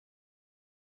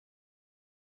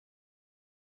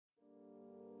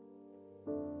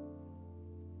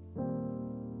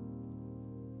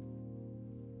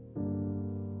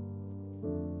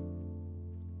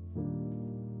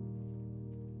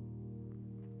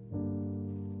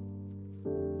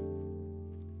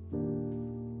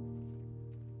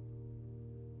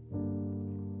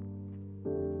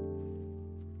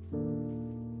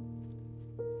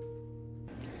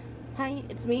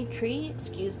it's me, Tree.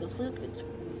 Excuse the fluke, it's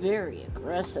very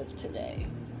aggressive today.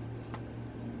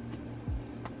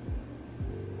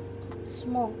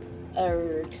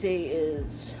 Today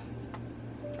is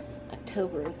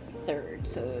October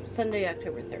 3rd, so Sunday,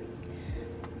 October 3rd.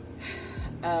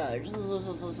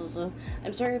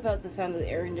 I'm sorry about the sound of the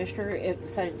air conditioner. It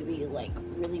decided to be like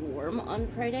really warm on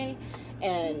Friday,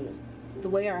 and the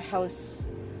way our house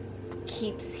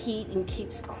keeps heat and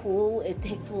keeps cool, it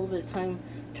takes a little bit of time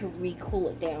to re-cool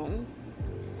it down.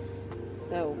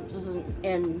 So,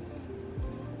 and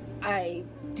I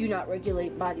do not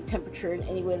regulate body temperature in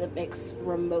any way that makes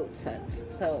remote sense.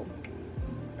 So,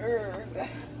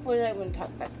 what did I want to talk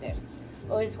about today?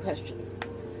 Always a question.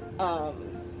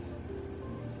 And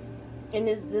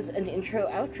is this an intro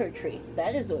outro tree?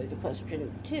 That is always a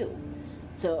question too.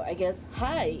 So I guess,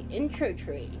 hi, intro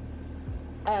tree.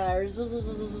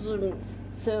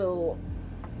 So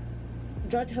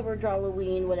Drawtober,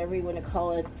 Drawloween, whatever you want to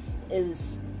call it,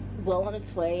 is well on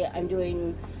its way. I'm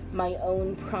doing my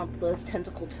own prompt list,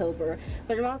 Tentacle-tober,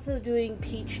 but I'm also doing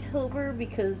Peach-tober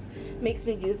because it makes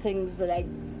me do things that I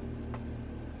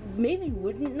maybe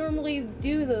wouldn't normally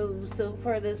do, though so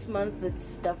far this month it's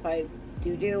stuff I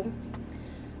do.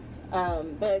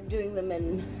 But I'm doing them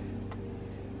in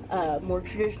more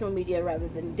traditional media rather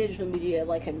than digital media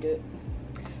like I'm doing.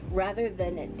 Rather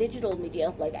than digital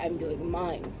media like I'm doing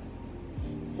mine.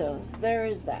 So there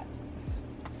is that.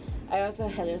 I also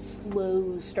had a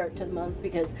slow start to the month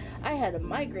because I had a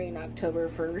migraine October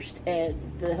 1st and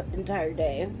the entire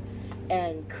day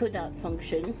and could not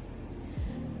function.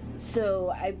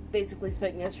 So I basically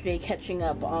spent yesterday catching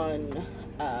up on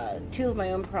 2 of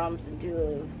my own prompts and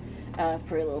 2 of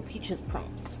Furry Little Peach's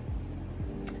prompts.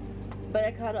 But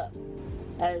I caught up.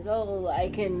 That is all I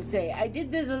can say. I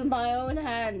did this with my own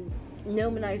hands.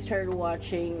 Gnome and I started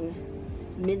watching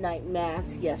Midnight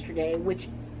Mass yesterday, which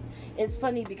is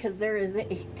funny because there is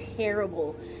a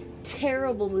terrible,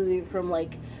 terrible movie from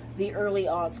like the early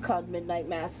aughts called Midnight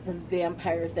Mass. It's a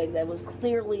vampire thing that was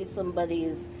clearly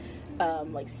somebody's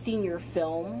like senior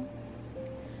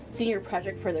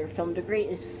project for their film degree.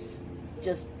 It's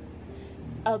just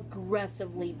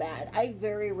aggressively bad. I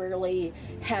very rarely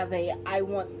have I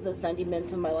want this 90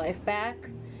 minutes of my life back.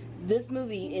 This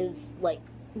movie is like,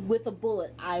 with a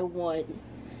bullet, I want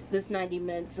this 90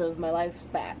 minutes of my life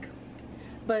back.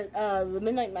 But the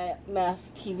Midnight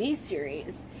Mass TV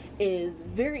series is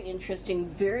very interesting,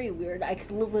 very weird. I could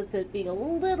live with it being a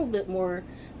little bit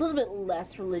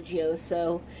less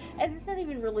religioso. And it's not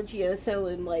even religioso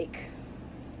in like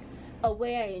a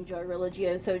way I enjoy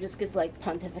religioso, it just gets like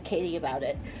pontificating about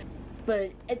it.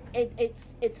 But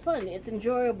it's fun, it's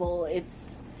enjoyable,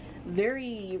 it's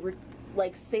very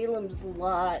like Salem's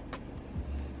Lot,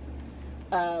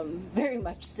 very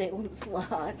much Salem's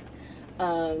Lot,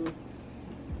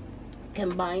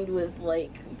 combined with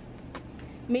like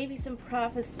maybe some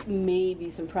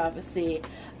prophecy,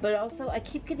 but also I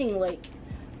keep getting like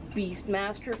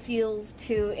Beastmaster feels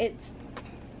too.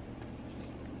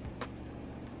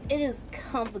 It is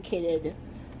complicated,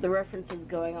 the references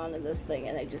going on in this thing,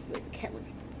 and I just made the camera.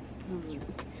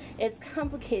 It's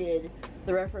complicated,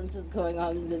 the references going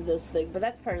on in this thing, but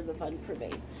that's part of the fun for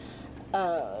me.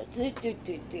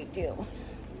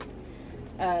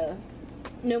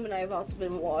 Gnome and I have also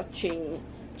been watching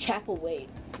Chapelwaite,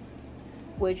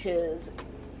 which is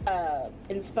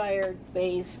inspired,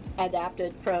 based,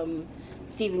 adapted from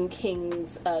Stephen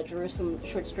King's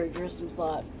short story Jerusalem's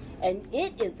Lot, and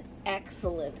it is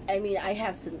excellent. I mean, I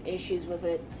have some issues with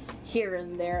it here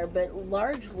and there, but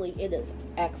largely it is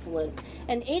excellent.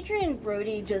 And Adrian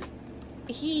Brody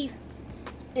he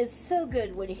is so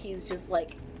good when he's just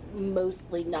like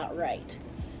mostly not right.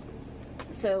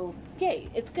 So yay,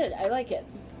 it's good. I like it.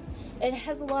 It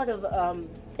has a lot of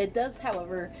it does,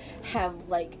 however, have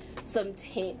like some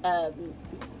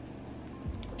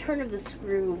turn of the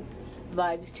screw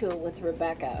vibes to it with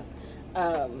Rebecca.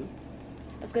 I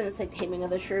was going to say Taming of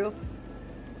the Shrew.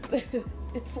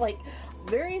 It's like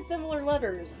very similar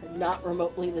letters, not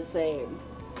remotely the same.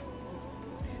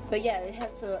 But yeah, it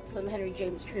has some Henry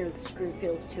James Turn of the Screw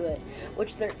feels to it,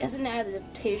 which there is an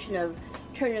adaptation of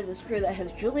Turn of the Screw that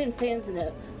has Julian Sands in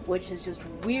it, which is just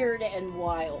weird and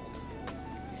wild.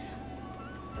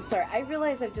 Sorry, I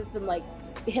realize I've just been like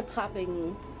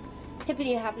hippity-hopping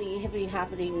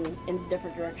in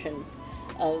different directions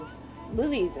of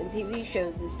movies and TV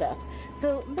shows and stuff.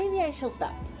 So maybe I shall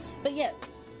stop. But yes,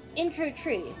 intro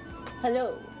tree,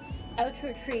 hello.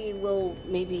 Outro tree will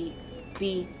maybe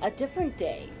be a different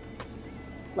day.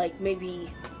 Like maybe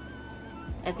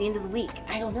at the end of the week.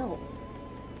 I don't know.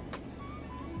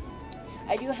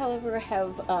 I do, however,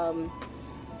 have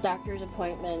doctor's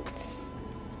appointments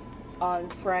on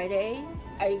Friday.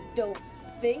 I don't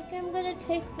think I'm going to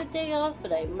take the day off,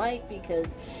 but I might, because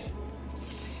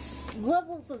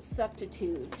levels of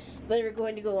suctitude that are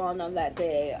going to go on that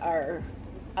day are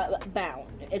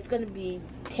bound. It's going to be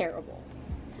terrible.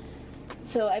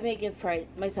 So I may give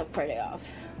myself Friday off.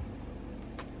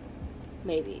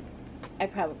 Maybe. I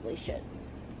probably should.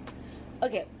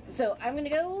 Okay, so I'm going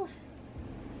to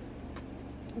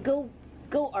go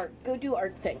do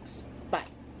art things. Bye.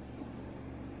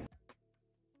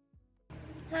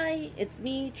 Hi, it's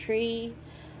me, Tree.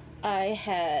 I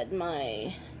had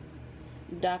my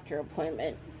doctor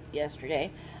appointment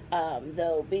yesterday,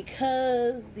 though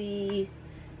because the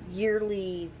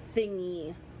yearly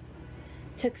thingy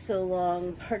took so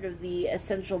long, part of the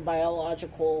essential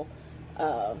biological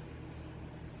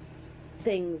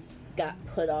things got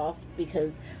put off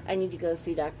because I need to go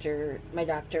see my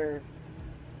doctor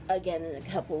again in a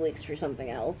couple weeks for something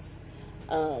else.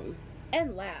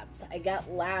 And labs. I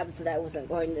got labs that I wasn't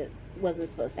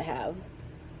supposed to have.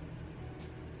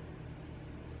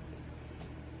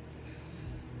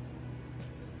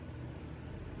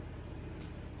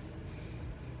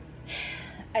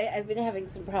 I've been having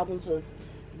some problems with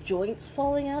joints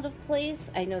falling out of place.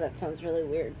 I know that sounds really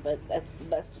weird, but that's the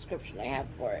best description I have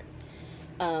for it.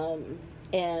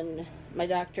 And my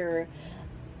doctor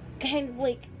kind of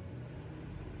like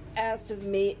asked if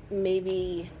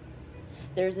maybe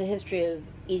there's a history of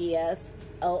EDS,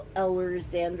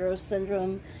 Ehlers-Danlos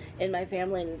syndrome, in my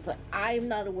family, and it's like, I'm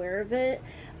not aware of it,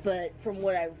 but from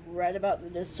what I've read about the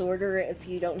disorder, if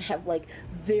you don't have like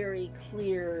very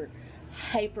clear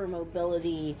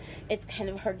hypermobility, it's kind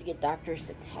of hard to get doctors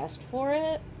to test for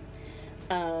it.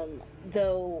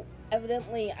 Though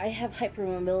evidently I have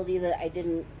hypermobility that I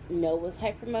didn't know was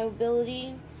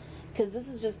hypermobility, because this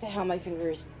is just how my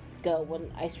fingers go when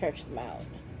I stretch them out.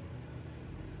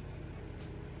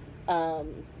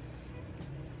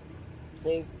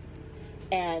 See,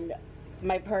 and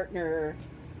my partner,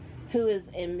 who's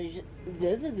a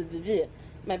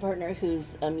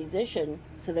musician,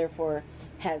 so therefore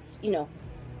has, you know,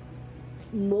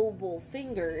 mobile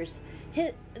fingers,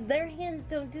 their hands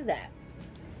don't do that.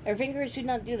 Their fingers do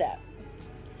not do that.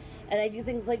 And I do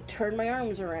things like turn my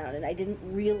arms around, and I didn't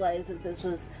realize that this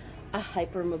was a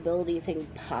hypermobility thing,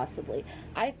 possibly.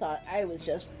 I thought I was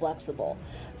just flexible.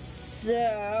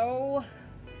 So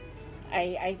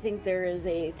I think there is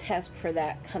a test for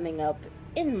that coming up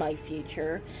in my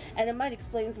future, and it might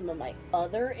explain some of my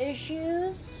other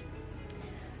issues,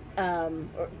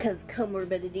 because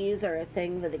comorbidities are a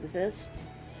thing that exist.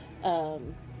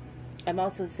 I'm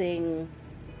also seeing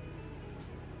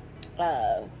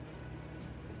I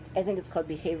think it's called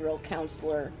behavioral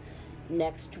counselor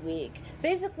next week.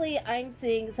 Basically, I'm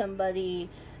seeing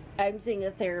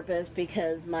a therapist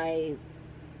because my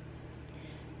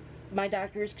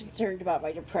doctor is concerned about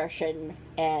my depression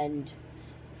and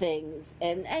things,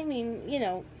 and I mean, you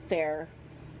know, fair.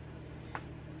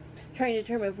 Trying to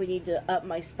determine if we need to up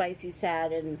my spicy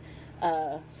sad and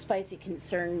spicy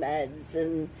concern meds,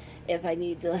 and if I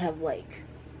need to have like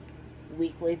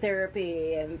weekly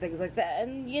therapy and things like that.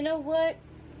 And you know what?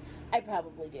 I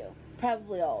probably do.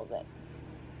 Probably all of it.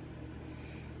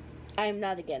 I'm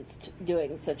not against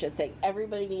doing such a thing.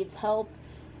 Everybody needs help.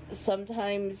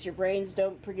 Sometimes your brains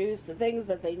don't produce the things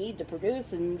that they need to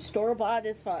produce, and store-bought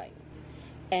is fine.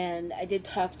 And I did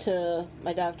talk to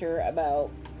my doctor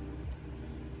about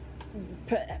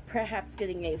perhaps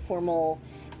getting a formal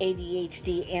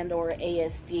ADHD and or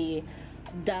ASD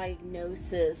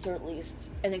diagnosis, or at least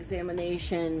an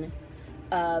examination,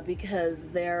 because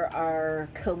there are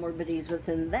comorbidities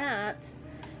within that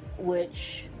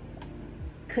which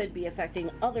could be affecting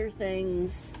other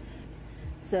things.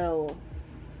 So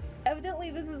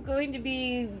evidently this is going to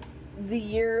be the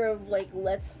year of like,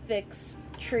 let's fix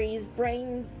Tree's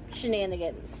brain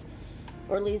shenanigans,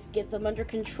 or at least get them under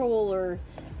control, or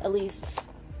at least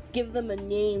give them a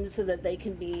name so that they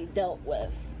can be dealt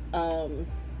with.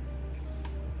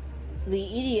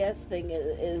 The EDS thing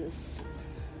is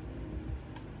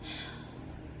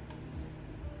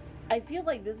I feel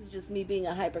like this is just me being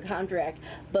a hypochondriac,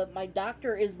 but my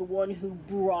doctor is the one who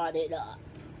brought it up.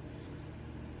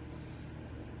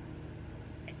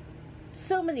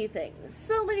 So many things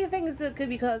that could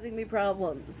be causing me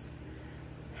problems.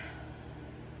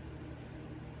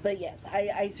 But yes,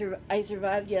 I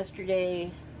survived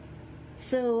yesterday.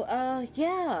 So,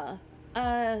 yeah.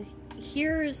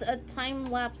 Here's a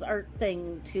time-lapse art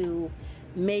thing to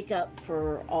make up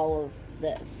for all of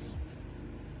this.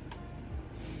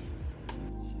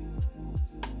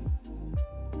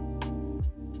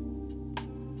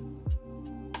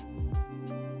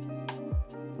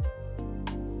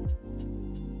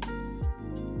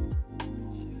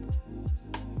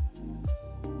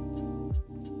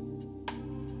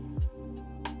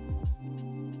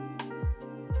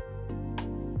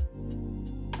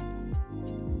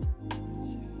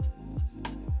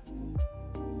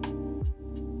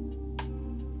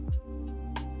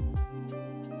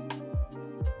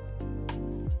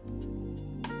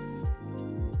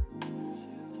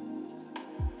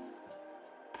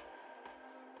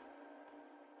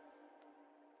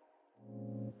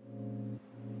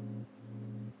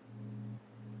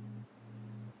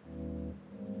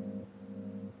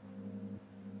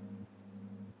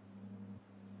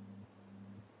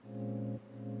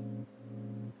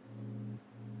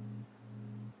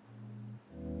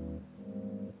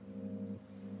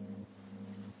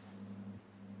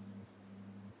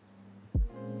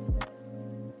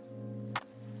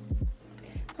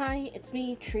 Hi, it's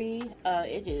me, Tree.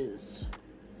 It is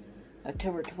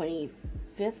October 25th,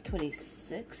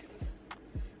 26th.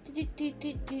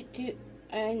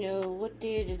 I know what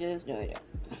date it is. No, I don't.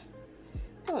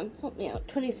 Come on, help me out.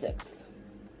 26th.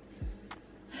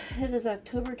 It is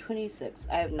October 26th.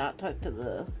 I have not talked to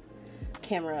the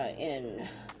camera in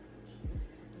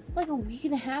like a week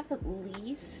and a half at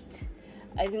least.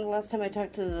 I think the last time I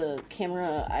talked to the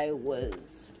camera, I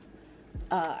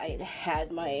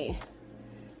had my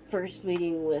first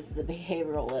meeting with the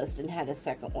behavioralist and had a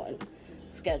second one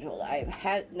scheduled.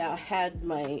 I've now had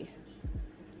my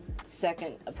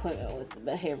second appointment with the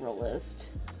behavioralist,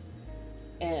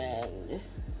 and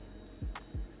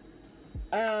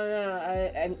I don't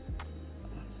know,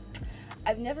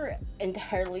 I've never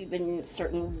entirely been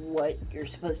certain what you're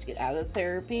supposed to get out of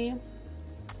therapy,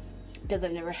 because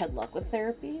I've never had luck with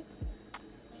therapy.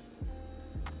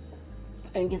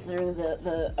 And considering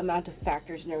the amount of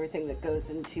factors and everything that goes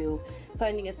into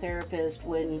finding a therapist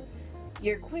when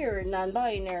you're queer and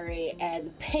non-binary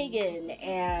and pagan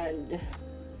and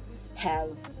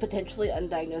have potentially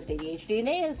undiagnosed ADHD and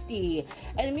ASD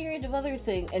and a myriad of other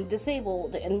things, and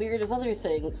disabled and a myriad of other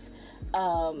things,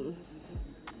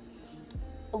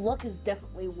 luck is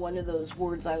definitely one of those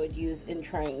words I would use in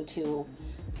trying to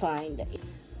find.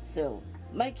 So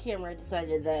my camera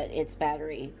decided that its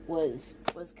battery was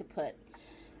kaput.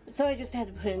 So I just had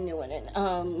to put a new one in.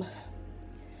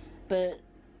 But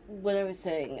what I was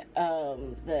saying,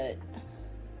 that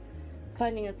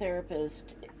finding a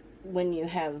therapist when you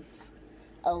have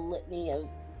a litany of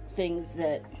things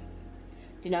that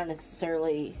do not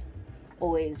necessarily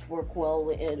always work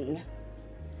well in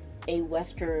a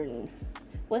Western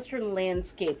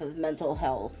landscape of mental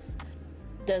health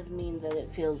does mean that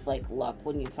it feels like luck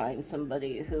when you find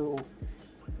somebody who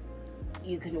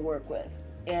you can work with.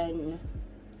 And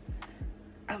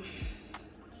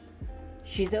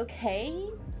she's okay.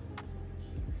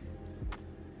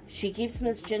 She keeps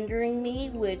misgendering me,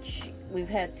 which we've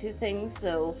had two things,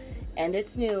 so, and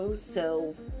it's new,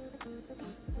 so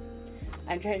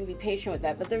I'm trying to be patient with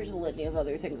that, but there's a litany of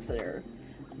other things that are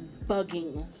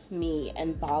bugging me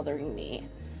and bothering me,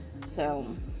 so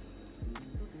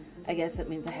I guess that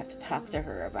means I have to talk to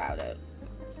her about it.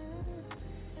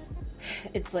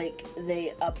 It's like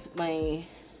they upped my,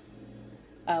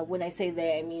 when I say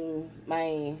they, I mean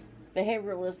my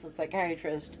behavioralist, the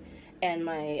psychiatrist, and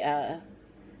my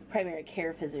primary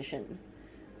care physician,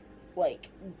 like,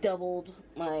 doubled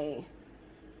my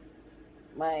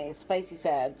spicy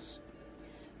sads,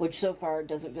 which so far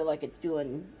doesn't feel like it's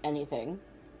doing anything.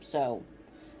 So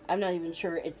I'm not even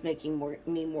sure it's making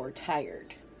me more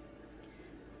tired.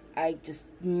 I just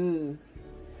I'm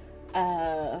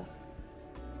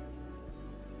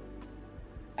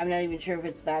not even sure if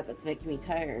it's that's making me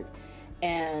tired.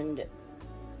 And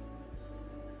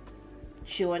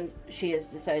she has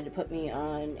decided to put me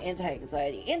on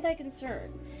anti-anxiety,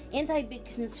 anti-big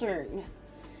concern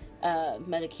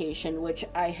medication, which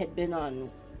I had been on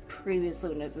previously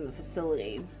when I was in the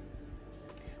facility,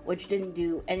 which didn't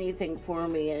do anything for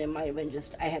me, and it might have been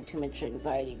just I had too much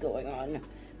anxiety going on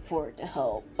for it to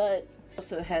help. But I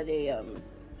also had a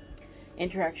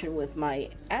interaction with my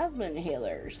asthma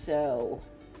inhaler, so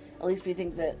at least we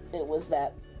think that it was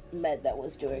that med that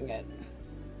was doing it.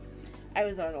 I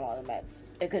was on a lot of meds.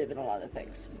 It could have been a lot of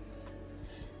things.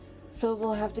 So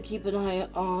we'll have to keep an eye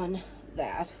on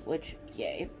that, which,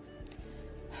 yay.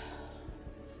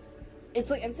 It's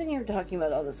like I'm sitting here talking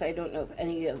about all this. I don't know if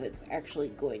any of it's actually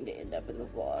going to end up in the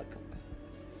vlog,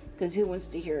 because who wants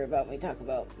to hear about me talk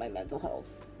about my mental health?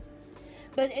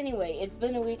 But anyway, it's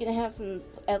been a week and a half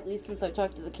since I've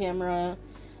talked to the camera.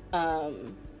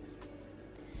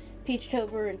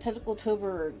 Peachtober and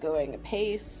Tentacle-tober are going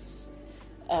apace.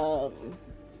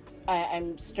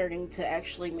 I'm starting to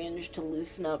actually manage to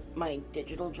loosen up my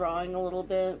digital drawing a little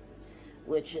bit,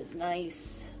 which is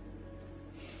nice.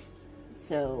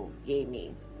 So, yay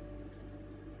me.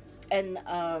 And,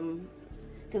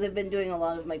 because I've been doing a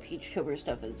lot of my Peachtober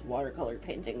stuff as watercolor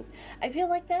paintings, I feel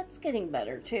like that's getting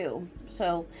better, too.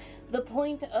 So, the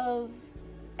point of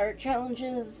art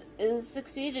challenges is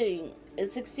succeeded.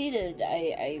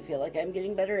 I feel like I'm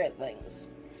getting better at things.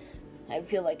 I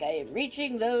feel like I am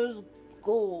reaching those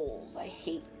goals. I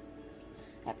hate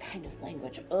that kind of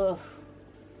language. Ugh.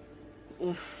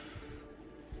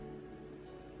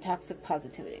 Toxic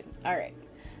positivity. Alright.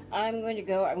 I'm going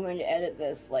to edit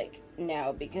this, like,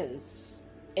 now, because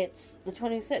it's the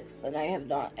 26th, and I have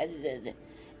not edited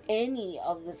any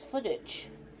of this footage.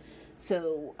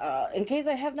 So, in case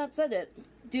I have not said it,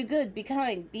 do good, be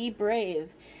kind, be brave,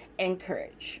 and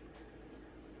courage.